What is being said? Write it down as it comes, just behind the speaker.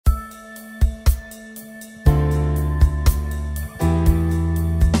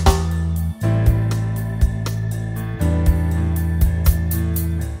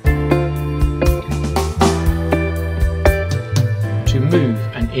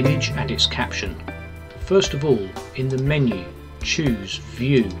image and its caption. First of all, in the menu, choose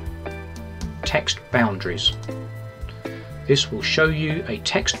View, Text Boundaries. This will show you a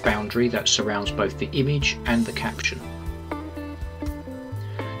text boundary that surrounds both the image and the caption.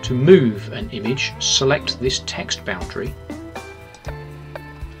 To move an image, select this text boundary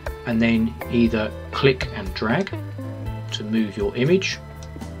and then either click and drag to move your image,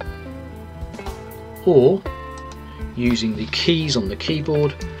 or using the keys on the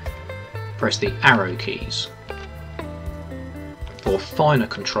keyboard, press the arrow keys. For finer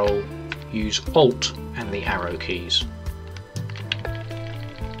control, use Alt and the arrow keys.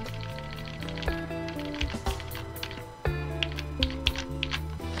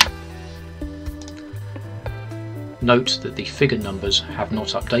 Note that the figure numbers have not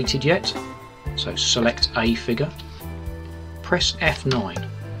updated yet, so select a figure, press F9.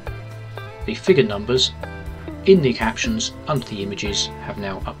 The figure numbers in the captions under the images have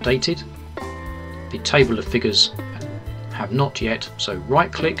now updated. The table of figures have not yet, so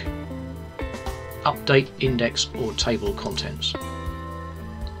right click, Update Index or Table Contents.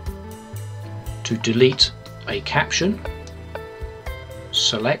 To delete a caption,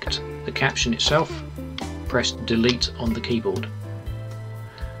 select the caption itself, press Delete on the keyboard.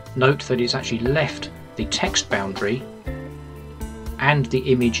 Note that it's actually left the text boundary and the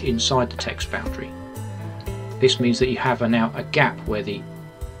image inside the text boundary. This means that you have now a gap where the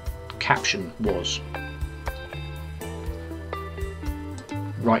caption was.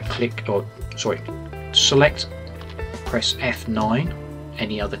 Select, press F9,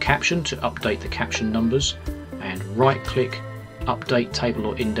 any other caption to update the caption numbers, and right click, Update Table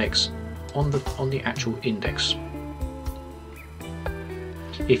or Index on the actual index.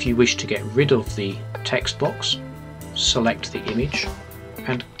 If you wish to get rid of the text box, select the image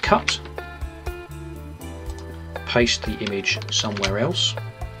and cut. Paste the image somewhere else.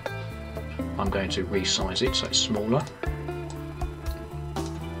 I'm going to resize it so it's smaller.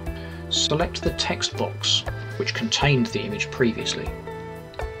 Select the text box which contained the image previously.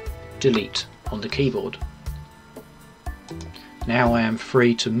 Delete on the keyboard. Now I am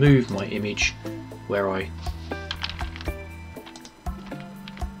free to move my image where I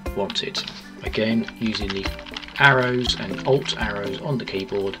want it. Again, using the arrows and Alt arrows on the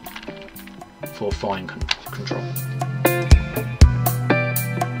keyboard for fine control.